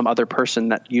death of some other person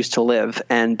that used to live.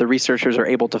 And the researchers are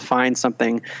able to find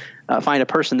a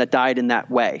person that died in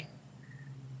that way.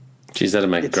 Geez, that'd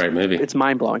make a great movie. It's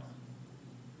mind-blowing.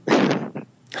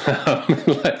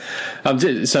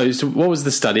 So what was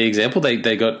the study example? They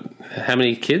got how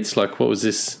many kids? Like, what was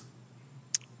this?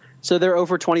 So there are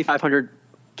over 2,500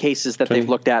 cases that they've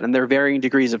looked at, and there are varying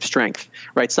degrees of strength,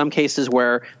 right? Some cases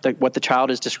where what the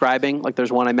child is describing, like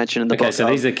there's one I mentioned in the book. Okay, so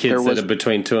these are kids that are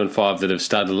between 2 and 5 that have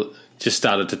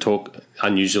started to talk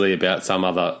unusually about some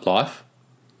other life?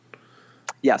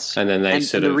 Yes. And then they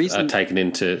are taken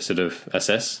in to sort of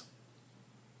assess?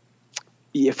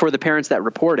 For the parents that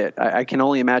report it, I can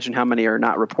only imagine how many are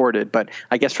not reported. But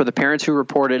I guess for the parents who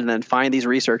report it and then find these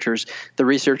researchers, the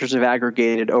researchers have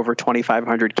aggregated over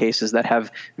 2,500 cases that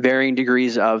have varying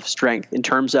degrees of strength. In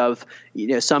terms of,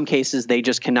 some cases they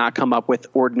just cannot come up with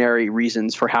ordinary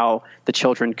reasons for how the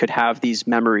children could have these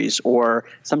memories, or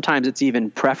sometimes it's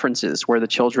even preferences where the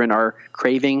children are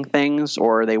craving things,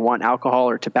 or they want alcohol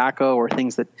or tobacco, or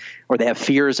or they have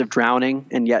fears of drowning,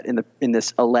 and yet in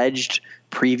this alleged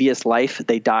previous life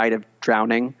they died of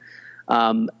drowning.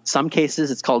 Some cases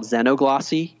it's called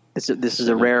xenoglossy. This is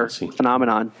a rare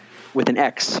phenomenon with an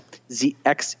X-E-N-O,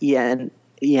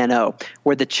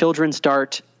 where the children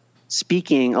start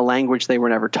speaking a language they were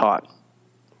never taught.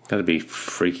 That'd be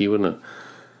freaky, wouldn't it?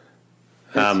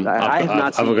 I've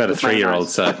got a 3-year-old,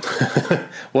 so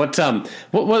what's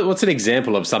an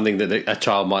example of something that a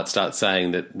child might start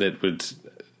saying that would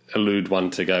elude one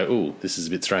to go, "Ooh, this is a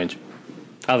bit strange,"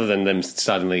 other than them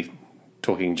suddenly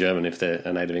talking German if they're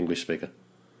a native English speaker?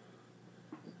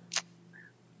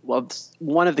 Well,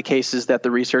 one of the cases that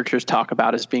the researchers talk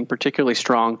about as being particularly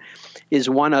strong is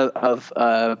one of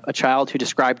a child who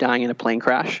described dying in a plane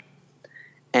crash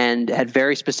and had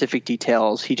very specific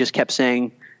details. He just kept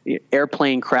saying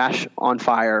airplane crash on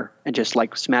fire and just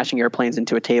like smashing airplanes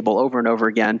into a table over and over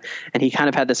again. And he kind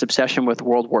of had this obsession with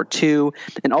World War II.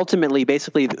 And ultimately,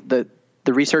 basically, the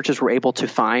researchers were able to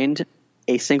find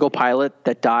a single pilot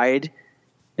that died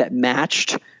that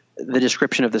matched the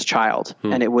description of this child.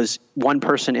 And it was one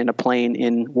person in a plane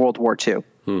in World War II.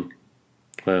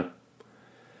 Wow.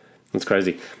 That's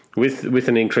crazy. With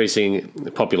an increasing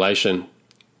population,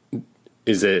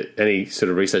 is there any sort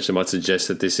of research that might suggest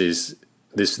that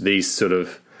these sort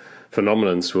of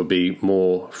phenomenons will be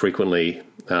more frequently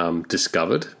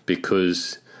discovered?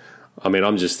 Because, I mean,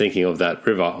 I'm just thinking of that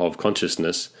river of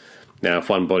consciousness. Now, if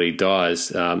one body dies,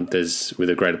 there's, with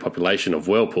a greater population of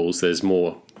whirlpools, there's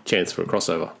more chance for a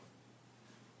crossover.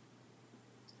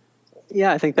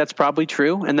 Yeah, I think that's probably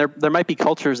true. And there might be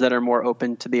cultures that are more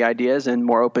open to the ideas and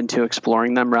more open to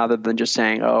exploring them rather than just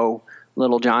saying, oh,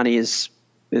 little Johnny is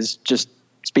just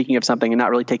speaking of something and not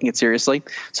really taking it seriously.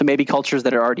 So maybe cultures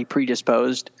that are already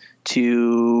predisposed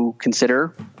to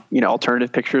consider,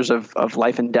 alternative pictures of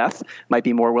life and death might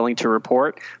be more willing to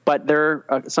report. But there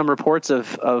are some reports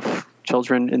of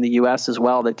children in the U.S. as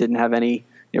well that didn't have any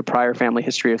prior family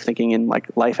history of thinking in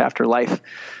like life after life.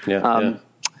 Yeah.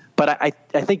 But I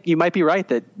think you might be right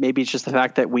that maybe it's just the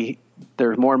fact that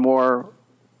there's more and more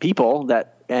people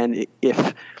and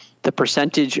if the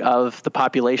percentage of the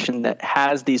population that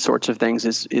has these sorts of things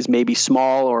is maybe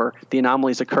small, or the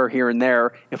anomalies occur here and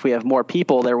there, if we have more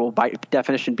people, there will by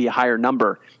definition be a higher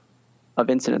number of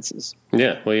incidences.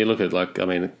 Yeah, well, you look at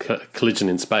a collision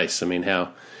in space. I mean,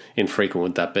 how infrequent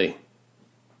would that be?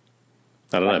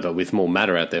 I don't know, but with more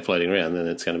matter out there floating around, then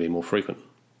it's going to be more frequent.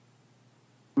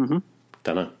 Mm-hmm.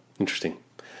 Don't know. Interesting.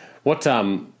 What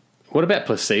about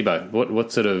placebo?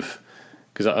 What sort of,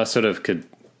 because I sort of could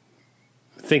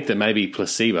think that maybe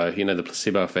placebo, the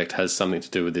placebo effect has something to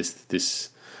do with this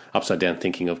upside down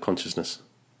thinking of consciousness.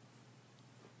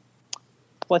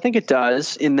 Well, I think it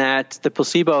does, in that the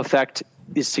placebo effect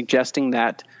is suggesting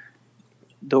that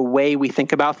the way we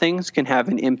think about things can have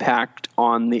an impact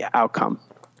on the outcome.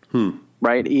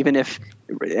 Right? Even if,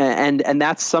 and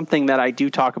that's something that I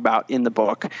do talk about in the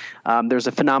book. There's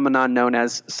a phenomenon known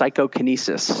as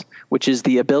psychokinesis, which is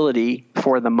the ability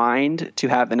for the mind to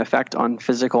have an effect on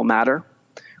physical matter,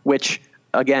 which,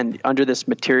 again, under this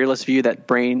materialist view that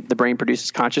the brain produces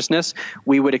consciousness,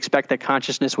 we would expect that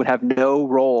consciousness would have no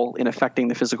role in affecting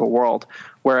the physical world.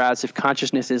 Whereas if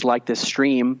consciousness is like this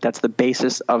stream that's the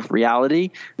basis of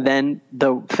reality, then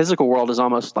the physical world is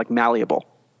almost like malleable.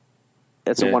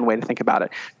 That's one way to think about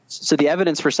it. So the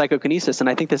evidence for psychokinesis, and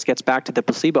I think this gets back to the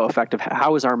placebo effect of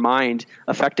how is our mind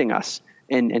affecting us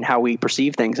in how we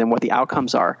perceive things and what the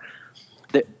outcomes are.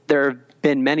 There have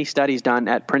been many studies done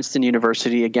at Princeton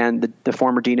University. Again, the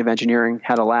former dean of engineering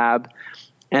had a lab,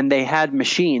 and they had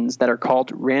machines that are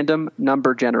called random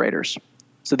number generators.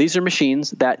 So these are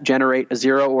machines that generate a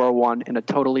 0 or a 1 in a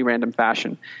totally random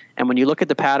fashion. And when you look at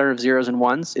the pattern of zeros and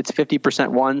ones, it's 50%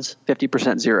 ones,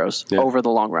 50% zeros over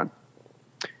the long run.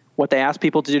 What they ask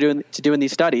people to do in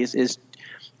these studies is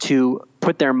to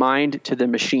put their mind to the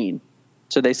machine.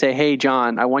 So they say, hey,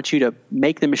 John, I want you to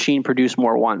make the machine produce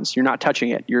more ones. You're not touching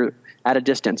it. You're at a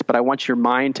distance, but I want your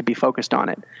mind to be focused on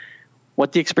it.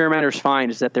 What the experimenters find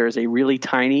is that there is a really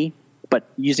tiny, but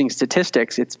using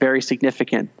statistics, it's very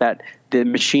significant that the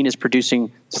machine is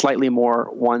producing slightly more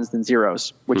ones than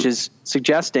zeros, which is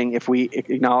suggesting, if we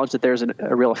acknowledge that there's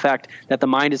a real effect, that the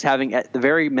mind is having, at the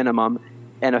very minimum,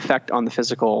 an effect on the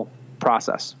physical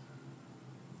process.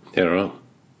 Yeah, right.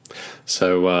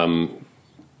 So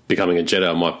becoming a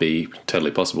Jedi might be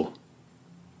totally possible.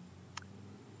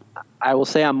 I will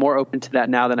say I'm more open to that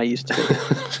now than I used to be.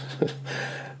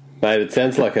 Mate, it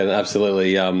sounds like an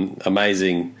absolutely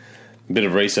amazing bit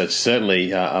of research. Certainly,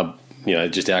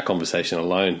 just our conversation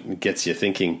alone gets you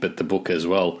thinking, but the book as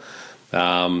well. So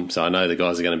I know the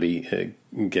guys are going to be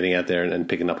getting out there and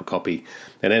picking up a copy.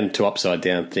 And then to Upside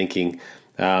Down Thinking,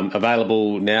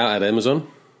 available now at Amazon?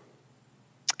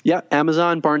 Yeah,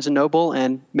 Amazon, Barnes & Noble,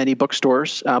 and many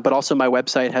bookstores. But also my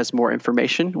website has more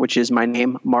information, which is my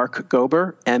name, Mark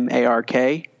Gober,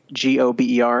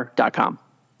 MarkGober.com.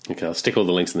 Okay, I'll stick all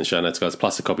the links in the show notes, guys,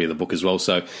 plus a copy of the book as well.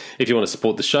 So if you want to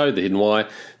support the show, The Hidden Why,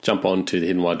 jump on to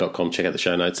thehiddenwhy.com, check out the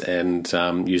show notes, and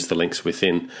use the links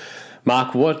within.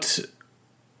 Mark, what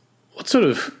sort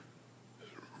of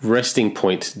resting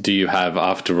point do you have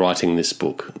after writing this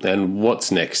book? And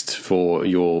what's next for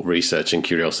your research and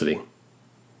curiosity?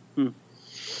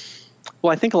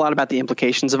 Well, I think a lot about the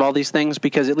implications of all these things,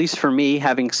 because at least for me,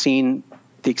 having seen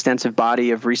the extensive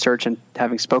body of research and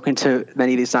having spoken to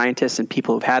many of these scientists and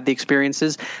people who've had the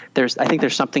experiences, I think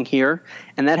there's something here,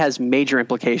 and that has major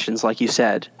implications, like you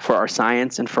said, for our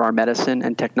science and for our medicine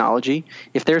and technology.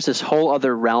 If there's this whole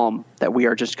other realm that we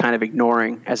are just kind of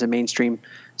ignoring as a mainstream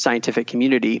scientific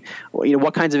community,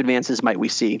 what kinds of advances might we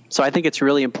see? So I think it's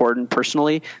really important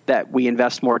personally that we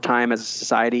invest more time as a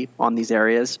society on these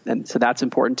areas, and so that's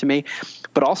important to me.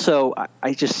 But also,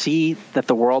 I just see that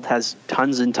the world has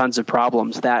tons and tons of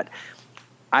problems that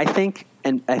I think,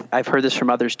 and I've heard this from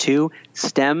others too,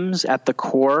 stems at the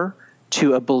core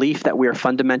to a belief that we are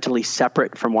fundamentally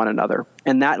separate from one another.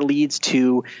 And that leads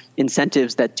to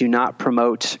incentives that do not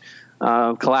promote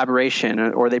collaboration,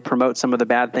 or they promote some of the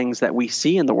bad things that we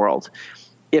see in the world.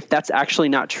 If that's actually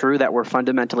not true, that we're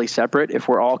fundamentally separate, if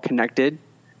we're all connected,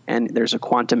 and there's a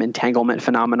quantum entanglement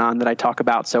phenomenon that I talk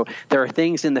about. So there are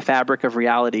things in the fabric of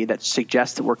reality that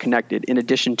suggest that we're connected in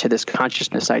addition to this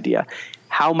consciousness idea.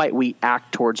 How might we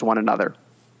act towards one another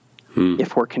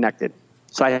if we're connected?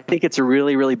 So I think it's a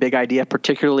really, really big idea,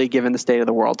 particularly given the state of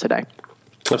the world today.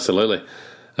 Absolutely.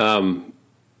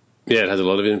 Yeah, it has a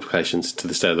lot of implications to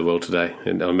the state of the world today,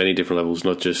 and on many different levels,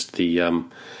 not just the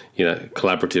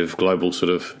collaborative global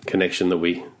sort of connection that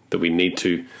we need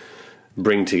to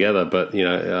bring together, but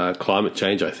climate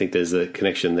change. I think there's a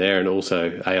connection there, and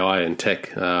also AI and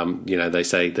tech. They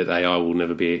say that AI will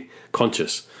never be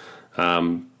conscious,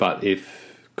 but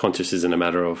if conscious isn't a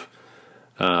matter of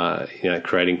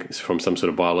creating from some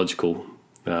sort of biological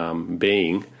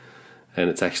being, and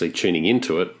it's actually tuning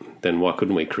into it, then why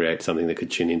couldn't we create something that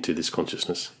could tune into this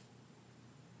consciousness?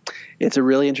 It's a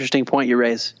really interesting point you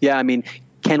raise. Yeah, I mean,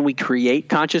 can we create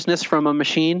consciousness from a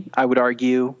machine? I would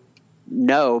argue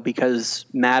no, because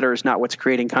matter is not what's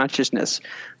creating consciousness.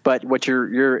 But what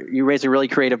you raise a really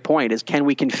creative point is, can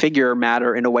we configure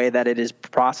matter in a way that it is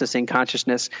processing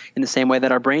consciousness in the same way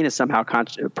that our brain is somehow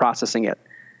processing it?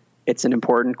 It's an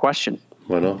important question.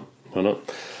 Why not?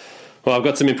 Well, I've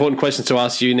got some important questions to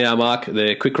ask you now, Mark.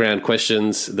 They're quick round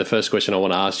questions. The first question I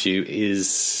want to ask you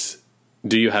is,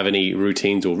 do you have any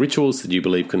routines or rituals that you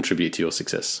believe contribute to your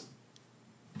success?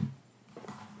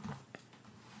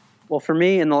 Well, for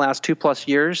me, in the last 2+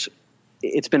 years,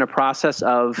 it's been a process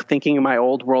of thinking in my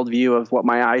old worldview of what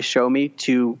my eyes show me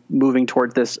to moving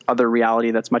towards this other reality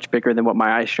that's much bigger than what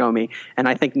my eyes show me. And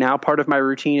I think now part of my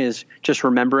routine is just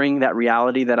remembering that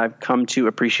reality that I've come to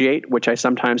appreciate, which I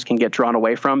sometimes can get drawn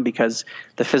away from because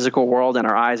the physical world and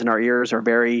our eyes and our ears are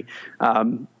they're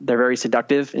very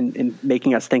seductive in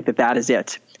making us think that that is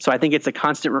it. So I think it's a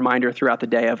constant reminder throughout the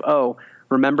day of, oh,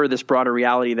 remember this broader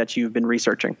reality that you've been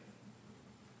researching.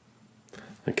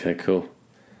 Okay, cool.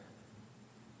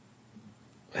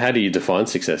 How do you define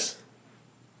success?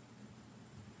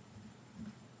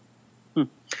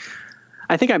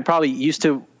 I think I'm probably used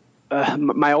to,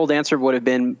 my old answer would have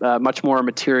been much more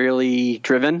materially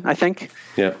driven, I think.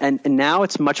 Yeah. And now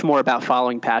it's much more about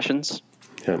following passions.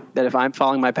 Yeah. That if I'm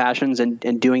following my passions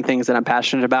and doing things that I'm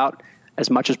passionate about as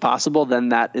much as possible, then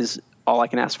that is all I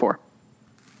can ask for.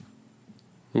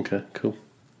 Okay, cool.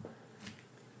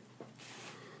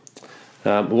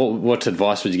 What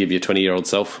advice would you give your 20-year-old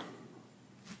self?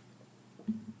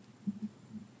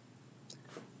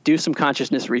 Do some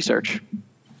consciousness research.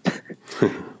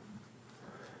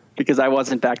 Because I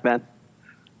wasn't back then.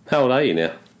 How old are you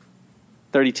now?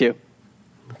 32.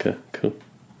 Okay, cool.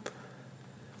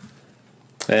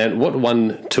 And what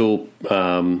one tool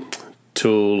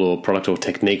or product or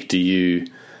technique do you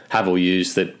have or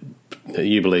use that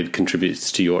you believe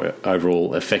contributes to your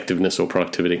overall effectiveness or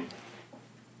productivity?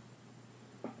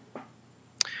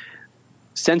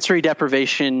 Sensory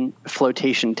deprivation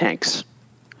flotation tanks.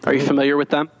 Are you familiar with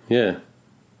them? Yeah.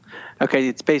 Okay,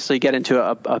 it's basically get into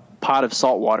a pot of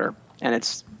salt water,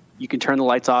 and you can turn the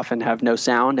lights off and have no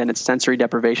sound, and it's sensory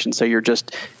deprivation, so you're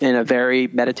just in a very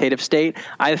meditative state.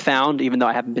 I've found, even though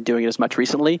I haven't been doing it as much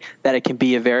recently, that it can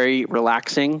be a very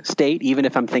relaxing state, even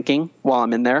if I'm thinking while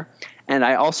I'm in there. And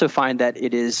I also find that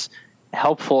it is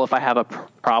helpful if I have a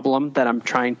problem that I'm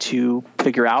trying to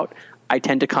figure out. I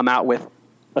tend to come out with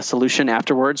a solution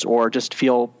afterwards or just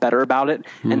feel better about it.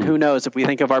 And who knows, if we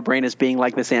think of our brain as being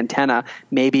like this antenna,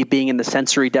 maybe being in the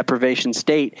sensory deprivation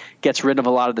state gets rid of a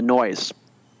lot of the noise.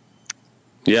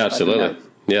 Yeah, absolutely.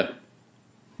 Yeah.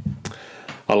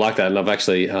 I like that. And I've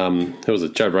actually, it was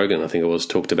Joe Rogan, I think it was,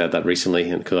 talked about that recently,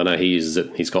 and because I know he uses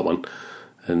it, he's got one.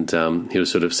 And he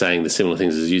was sort of saying the similar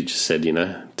things as you just said,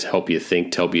 to help you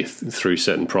think, to help you through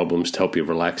certain problems, to help you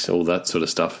relax, all that sort of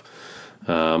stuff.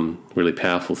 Really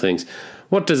powerful things.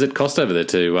 What does it cost over there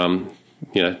to,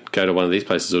 go to one of these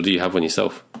places, or do you have one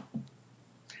yourself?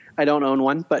 I don't own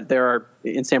one, but there are,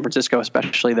 in San Francisco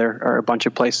especially, there are a bunch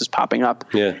of places popping up.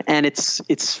 Yeah. And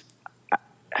it's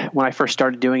when I first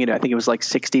started doing it, I think it was like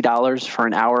 $60 for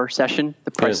an hour session.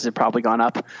 The prices have probably gone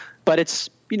up, but it's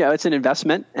an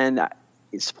investment, and at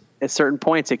certain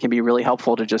points it can be really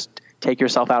helpful to just take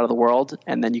yourself out of the world,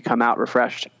 and then you come out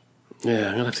refreshed. Yeah,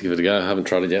 I'm gonna have to give it a go. I haven't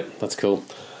tried it yet. That's cool.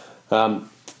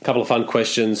 Couple of fun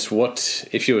questions. What,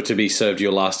 if you were to be served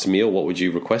your last meal, what would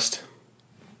you request?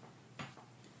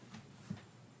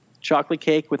 Chocolate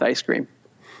cake with ice cream.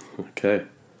 Okay.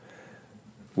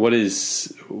 What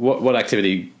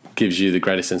activity gives you the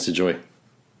greatest sense of joy?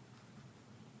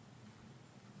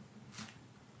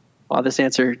 Well, this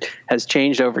answer has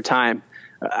changed over time.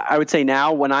 I would say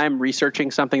now, when I'm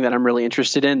researching something that I'm really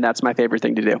interested in, that's my favorite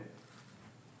thing to do.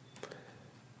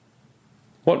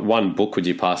 What one book would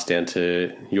you pass down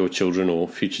to your children or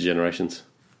future generations?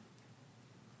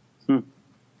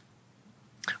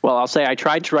 Well, I'll say I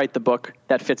tried to write the book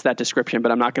that fits that description,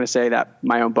 but I'm not going to say that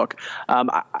my own book.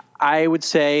 I would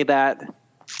say that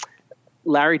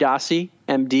Larry Dossey,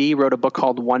 MD, wrote a book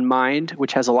called One Mind,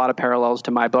 which has a lot of parallels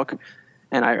to my book,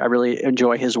 and I really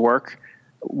enjoy his work.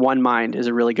 One Mind is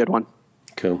a really good one.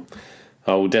 Cool.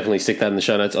 I will definitely stick that in the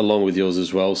show notes along with yours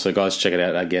as well. So guys, check it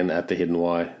out again at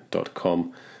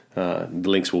thehiddenwhy.com. The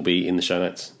links will be in the show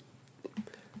notes.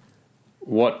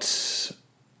 What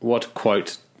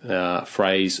quote,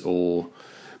 phrase or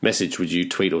message would you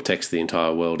tweet or text the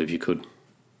entire world if you could?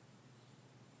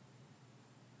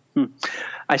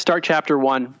 I start chapter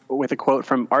 1 with a quote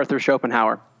from Arthur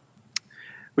Schopenhauer,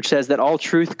 which says that all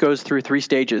truth goes through 3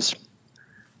 stages.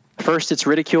 First, it's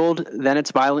ridiculed, then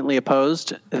it's violently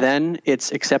opposed, then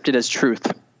it's accepted as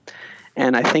truth.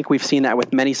 And I think we've seen that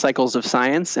with many cycles of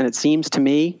science, and it seems to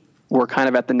me we're kind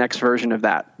of at the next version of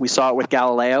that. We saw it with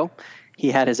Galileo. He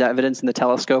had his evidence in the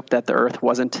telescope that the Earth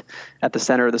wasn't at the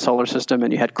center of the solar system,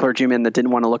 and you had clergymen that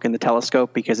didn't want to look in the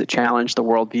telescope because it challenged the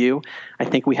worldview. I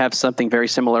think we have something very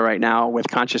similar right now with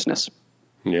consciousness.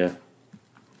 Yeah,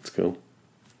 that's cool.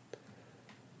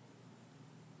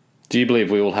 Do you believe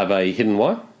we will have a hidden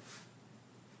why?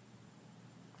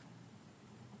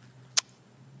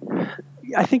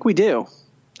 I think we do.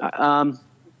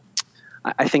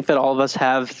 I think that all of us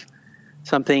have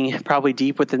something probably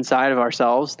deep within inside of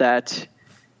ourselves that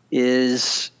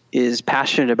is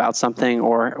passionate about something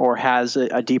or has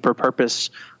a deeper purpose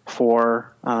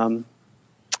for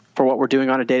what we're doing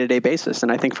on a day-to-day basis.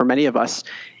 And I think for many of us,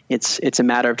 it's a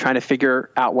matter of trying to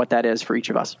figure out what that is for each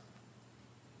of us.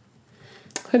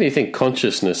 How do you think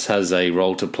consciousness has a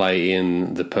role to play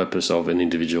in the purpose of an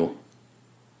individual?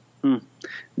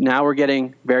 Now we're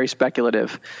getting very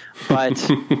speculative,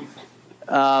 but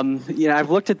I've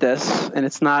looked at this, and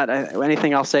it's not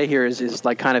anything I'll say here is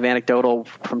like kind of anecdotal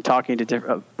from talking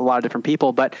to a lot of different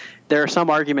people. But there are some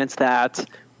arguments that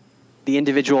the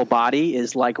individual body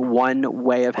is like one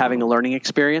way of having a learning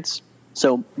experience.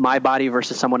 So my body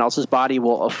versus someone else's body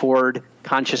will afford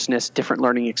consciousness different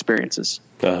learning experiences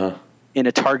in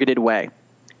a targeted way.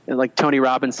 And like Tony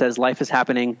Robbins says, life is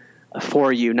happening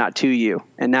for you, not to you.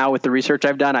 And now with the research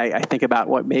I've done, I think about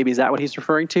is that what he's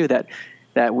referring to,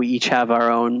 that we each have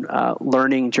our own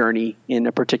learning journey in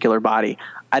a particular body.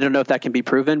 I don't know if that can be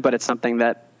proven, but it's something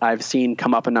that I've seen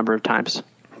come up a number of times.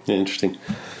 Yeah, interesting.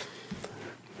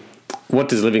 What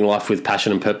does living life with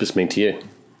passion and purpose mean to you?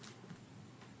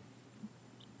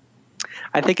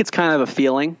 I think it's kind of a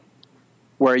feeling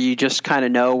where you just kind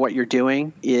of know what you're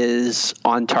doing is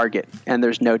on target and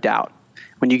there's no doubt.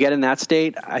 When you get in that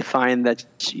state, I find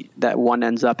that one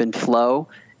ends up in flow,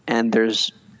 and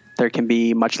there can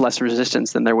be much less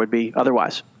resistance than there would be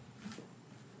otherwise.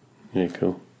 Yeah,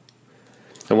 cool.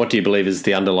 And what do you believe is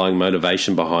the underlying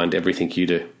motivation behind everything you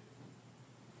do?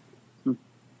 Well,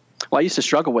 I used to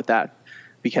struggle with that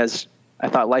because I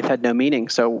thought life had no meaning,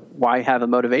 so why have a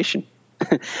motivation?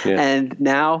 Yeah. And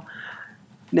now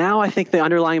I think the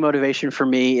underlying motivation for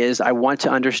me is I want to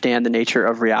understand the nature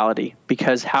of reality,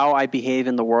 because how I behave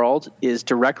in the world is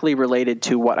directly related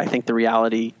to what I think the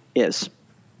reality is.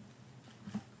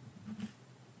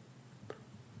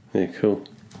 Yeah, cool.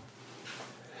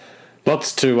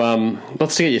 Lots to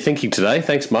get you thinking today.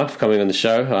 Thanks, Mark, for coming on the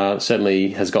show.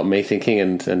 Certainly has got me thinking,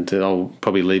 and I'll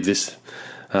probably leave this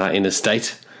in a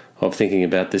state of thinking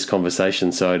about this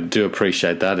conversation. So I do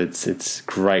appreciate that. It's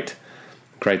great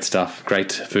stuff,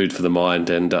 great food for the mind,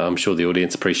 and I'm sure the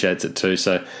audience appreciates it too.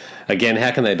 So again,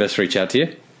 how can they best reach out to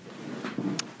you?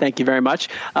 Thank you very much.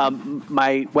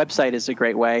 My website is a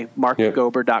great way,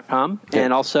 markgober.com,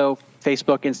 and also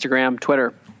Facebook, Instagram,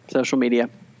 Twitter, social media.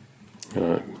 All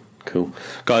right, cool.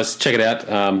 Guys, check it out.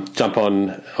 Jump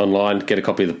online, get a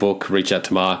copy of the book, reach out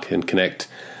to Mark and connect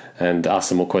and ask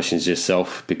some more questions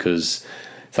yourself, because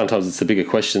sometimes it's the bigger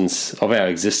questions of our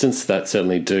existence that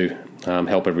certainly do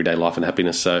help everyday life and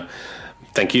happiness. So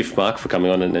thank you, Mark, for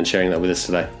coming on and sharing that with us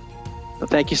today. Well,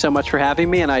 thank you so much for having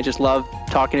me, and I just love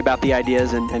talking about the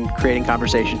ideas and creating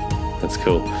conversation. That's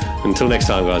cool. Until next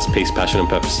time, guys, peace, passion, and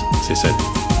purpose. See you soon.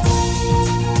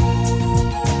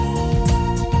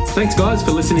 Thanks, guys,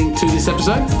 for listening to this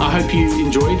episode. I hope you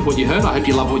enjoyed what you heard. I hope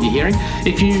you love what you're hearing.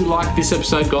 If you like this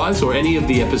episode, guys, or any of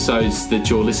the episodes that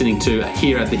you're listening to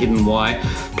here at The Hidden Why,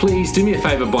 please do me a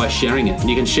favor by sharing it.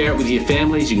 You can share it with your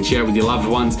families. You can share it with your loved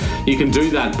ones. You can do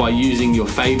that by using your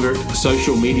favorite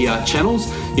social media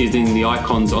channels, using the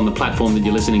icons on the platform that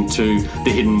you're listening to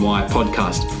The Hidden Why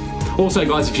podcast. Also,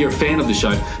 guys, if you're a fan of the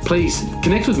show, please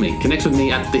connect with me. Connect with me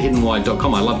at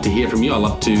thehiddenwhy.com. I love to hear from you. I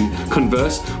love to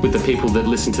converse with the people that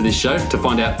listen to this show to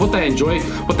find out what they enjoy,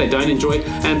 what they don't enjoy,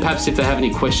 and perhaps if they have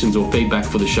any questions or feedback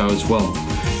for the show as well.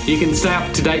 You can stay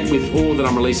up to date with all that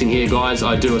I'm releasing here, guys.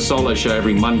 I do a solo show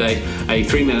every Monday, a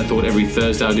 3-minute thought every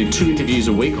Thursday. I do 2 interviews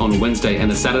a week on a Wednesday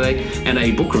and a Saturday, and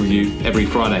a book review every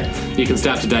Friday. You can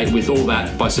stay up to date with all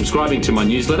that by subscribing to my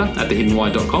newsletter at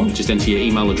thehiddenwhy.com. Just enter your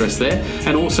email address there,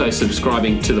 and also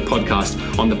subscribing to the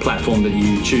podcast on the platform that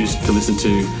you choose to listen to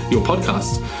your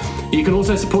podcasts. You can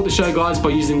also support the show, guys,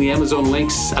 by using the Amazon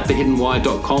links at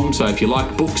thehiddenwhy.com. So if you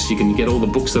like books, you can get all the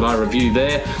books that I review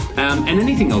there, and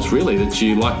anything else really that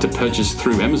you like to purchase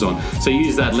through Amazon. So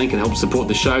use that link and help support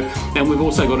the show. And we've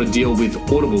also got a deal with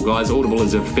Audible, guys. Audible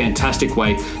is a fantastic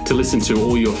way to listen to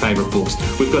all your favorite books.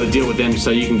 We've got a deal with them so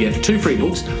you can get 2 free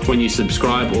books when you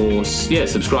subscribe, or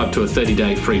subscribe to a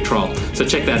 30-day free trial. So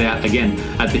check that out again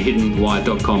at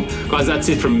thehiddenwhy.com. Guys, that's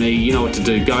it from me. You know what to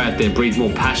do. Go out there, breathe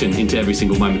more passion into every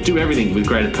single moment. Do everything with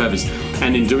greater purpose.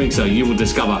 And in doing so, you will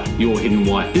discover your hidden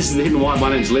why. This is The Hidden Why. My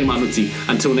name is Lee Martinuzzi.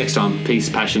 Until next time, peace,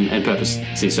 passion, and purpose.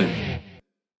 See you soon.